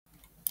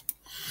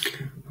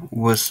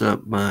What's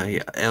up,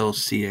 my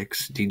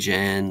LCX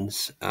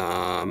degens?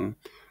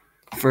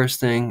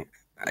 First thing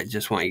I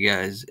just want you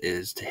guys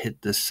is to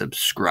hit the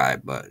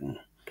subscribe button.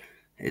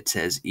 It's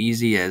as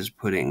easy as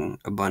putting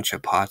a bunch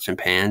of pots and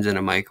pans in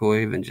a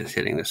microwave and just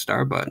hitting the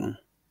start button.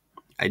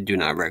 I do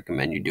not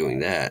recommend you doing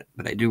that,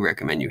 but I do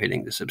recommend you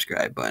hitting the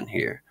subscribe button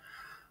here.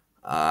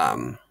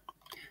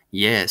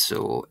 Yeah,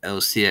 so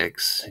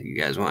LCX, you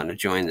guys want to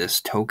join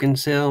this token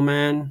sale,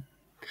 man?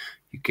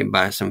 You can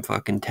buy some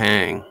fucking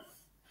Tang.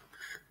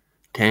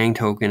 Tang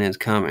token is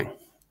coming.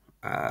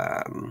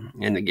 And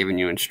they're giving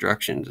you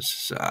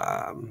instructions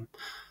on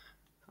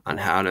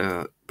how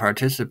to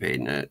participate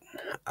in it.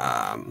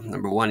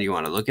 Number one, you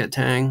want to look at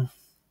Tang.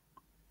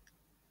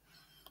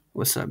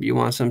 What's up? You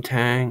want some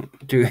Tang?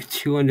 Dude,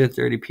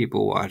 230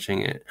 people watching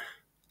it.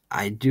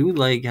 I do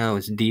like how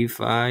it's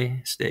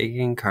DeFi,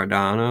 staking,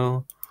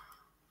 Cardano.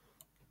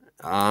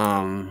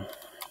 I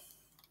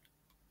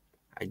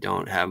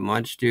don't have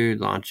much, dude.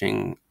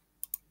 Launching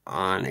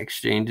on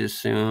exchanges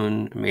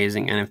soon.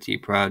 Amazing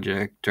NFT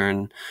project.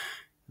 Turn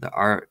the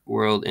art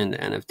world into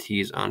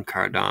NFTs on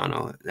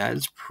Cardano. That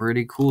is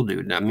pretty cool,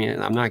 dude. I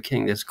mean, I'm not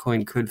kidding. This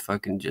coin could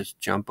fucking just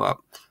jump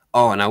up.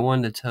 Oh, and I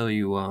wanted to tell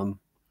you,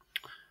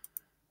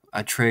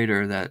 a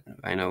trader that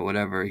I know,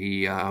 whatever,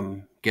 he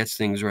gets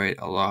things right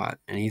a lot,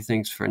 and he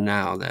thinks for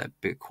now that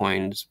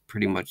Bitcoin's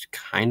pretty much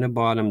kind of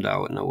bottomed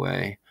out in a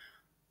way.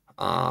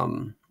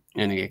 And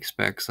he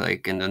expects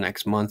like in the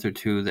next month or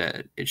two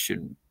that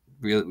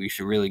we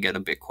should really get a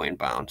Bitcoin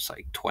bounce,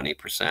 like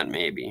 20%,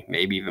 maybe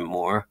even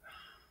more.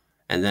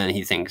 And then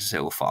he thinks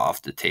it will fall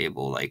off the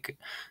table like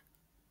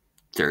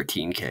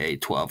 13K,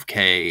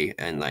 12K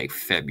in like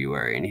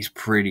February. And he's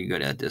pretty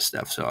good at this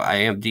stuff. So I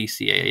am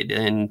DCA'd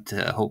in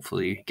to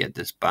hopefully get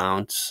this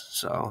bounce.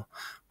 So,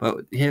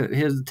 but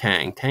here's the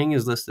Tang. Tang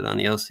is listed on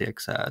the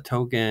LCX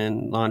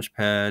token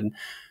launchpad.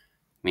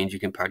 Means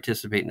you can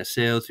participate in the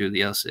sale through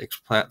the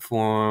LCX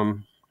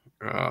platform.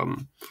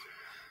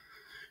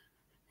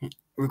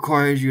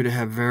 Requires you to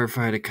have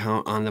verified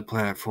account on the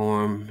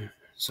platform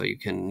so you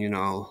can,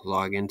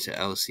 log into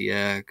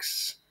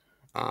LCX.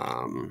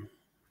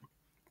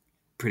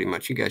 Pretty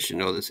much you guys should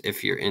know this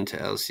if you're into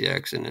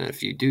LCX, and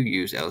if you do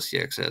use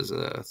LCX as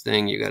a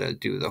thing, you got to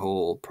do the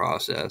whole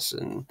process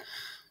and,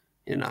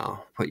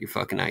 put your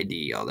fucking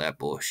ID, all that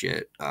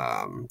bullshit.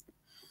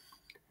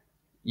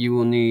 You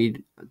will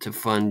need to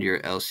fund your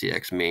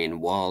LCX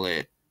main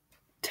wallet.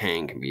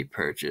 Tang can be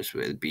purchased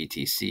with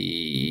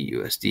BTC,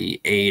 USD,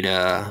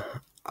 ADA.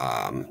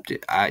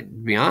 I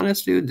be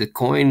honest, dude, the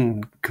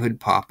coin could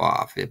pop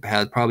off. It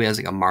probably has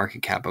like a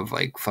market cap of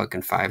like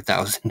fucking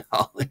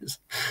 $5,000.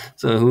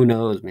 So who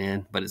knows,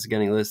 man? But it's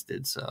getting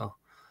listed, so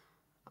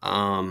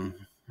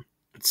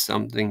it's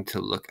something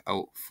to look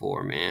out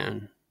for,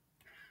 man.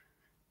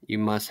 You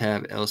must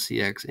have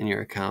LCX in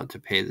your account to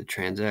pay the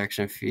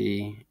transaction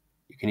fee.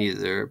 You can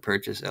either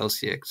purchase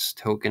LCX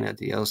token at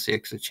the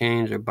LCX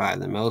exchange or buy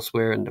them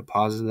elsewhere and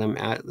deposit them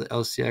at the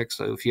LCX.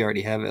 So if you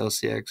already have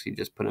LCX, you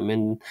just put them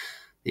in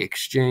the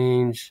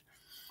exchange,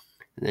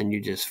 and then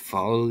you just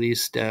follow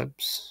these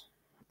steps.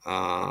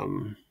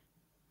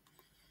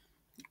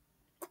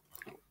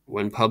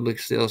 When public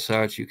sale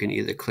starts, you can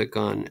either click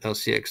on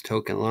LCX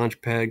token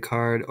launchpad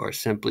card or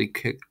simply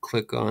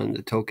click on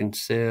the token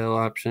sale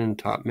option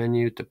top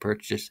menu to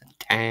purchase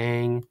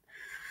Tang.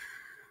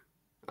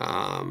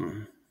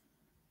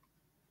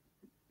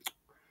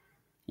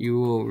 You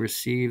will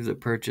receive the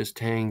purchased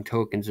Tang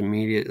tokens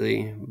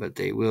immediately, but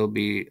they will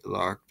be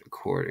locked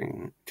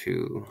according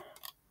to...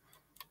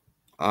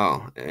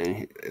 Oh,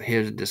 and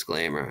here's a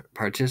disclaimer.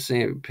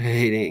 Participation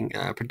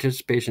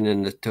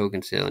in the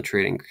token sale and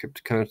trading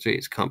cryptocurrency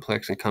is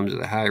complex and comes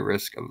with a high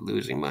risk of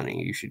losing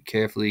money. You should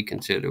carefully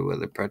consider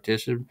whether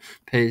participation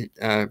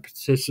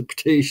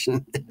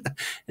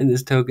in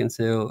this token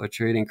sale or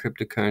trading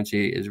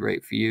cryptocurrency is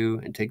right for you,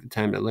 and take the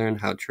time to learn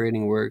how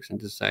trading works and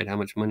decide how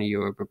much money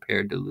you are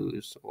prepared to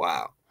lose.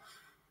 Wow.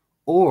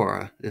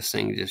 Or this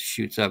thing just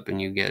shoots up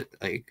and you get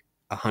like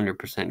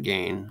 100%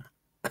 gain.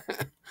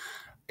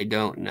 I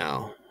don't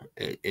know.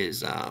 It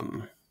is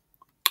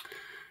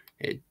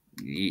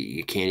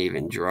you can't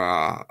even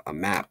draw a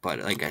map, but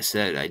like I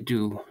said, I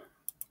do.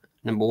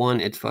 Number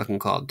one, it's fucking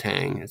called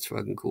Tang. It's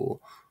fucking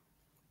cool.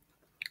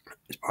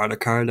 It's part of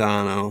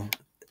Cardano,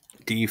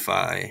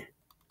 DeFi.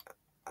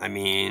 I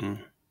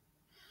mean,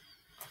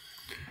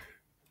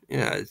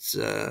 yeah, it's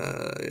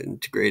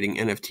integrating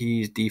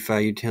NFTs,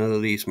 DeFi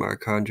utility, smart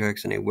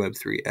contracts, and a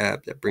Web3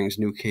 app that brings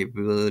new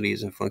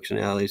capabilities and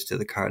functionalities to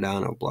the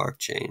Cardano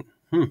blockchain.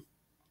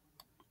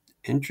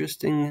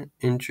 Interesting.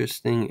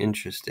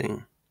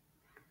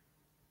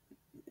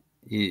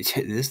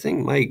 This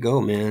thing might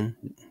go, man.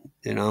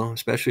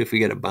 Especially if we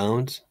get a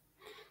bounce.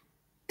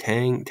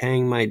 Tang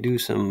might do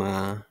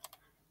some.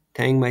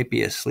 Tang might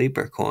be a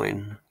sleeper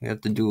coin. We have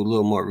to do a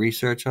little more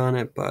research on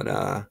it,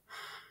 but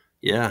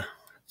yeah.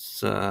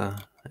 It's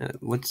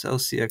what's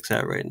LCX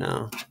at right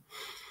now?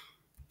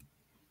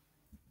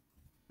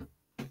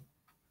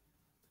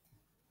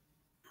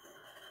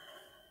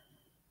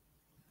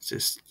 It's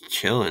just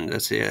chilling.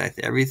 That's it.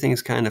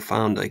 Everything's kind of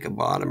found like a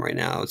bottom right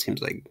now. It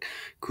seems like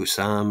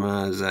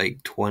Kusama is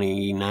like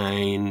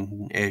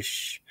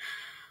 29-ish.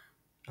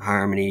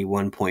 Harmony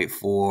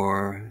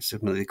 1.4.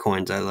 Some of the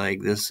coins I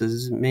like. This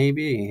is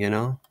maybe,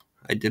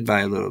 I did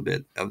buy a little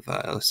bit of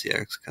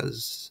LCX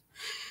because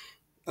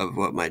of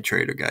what my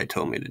trader guy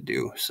told me to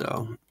do.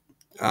 So,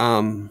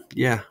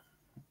 yeah,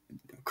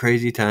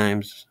 crazy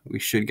times. We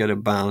should get a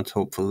bounce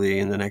hopefully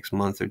in the next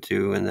month or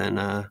two, and then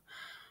I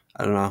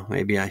don't know,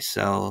 maybe I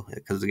sell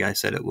because the guy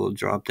said it will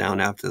drop down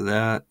after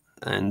that,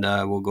 and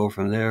we'll go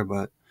from there.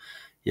 But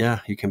yeah,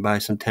 you can buy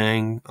some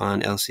Tang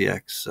on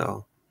LCX.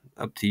 So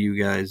up to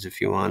you guys if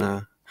you want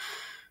to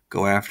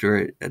go after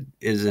it. It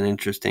is an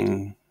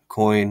interesting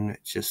coin.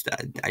 It's just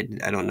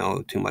I don't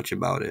know too much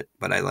about it,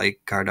 but I like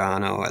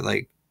Cardano. I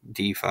like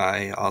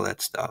DeFi, all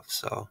that stuff.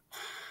 So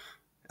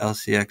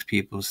LCX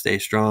people, stay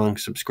strong,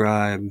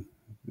 subscribe,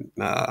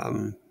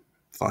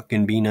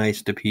 fucking be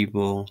nice to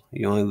people.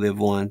 You only live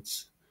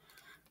once.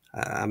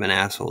 I'm an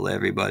asshole to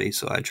everybody,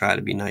 so I try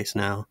to be nice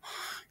now.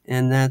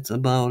 And that's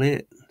about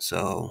it.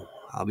 So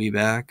I'll be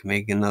back,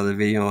 make another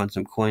video on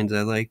some coins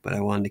I like, but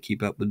I wanted to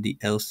keep up with the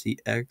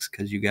LCX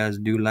because you guys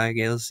do like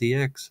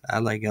LCX. I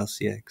like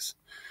LCX.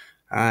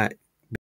 All right.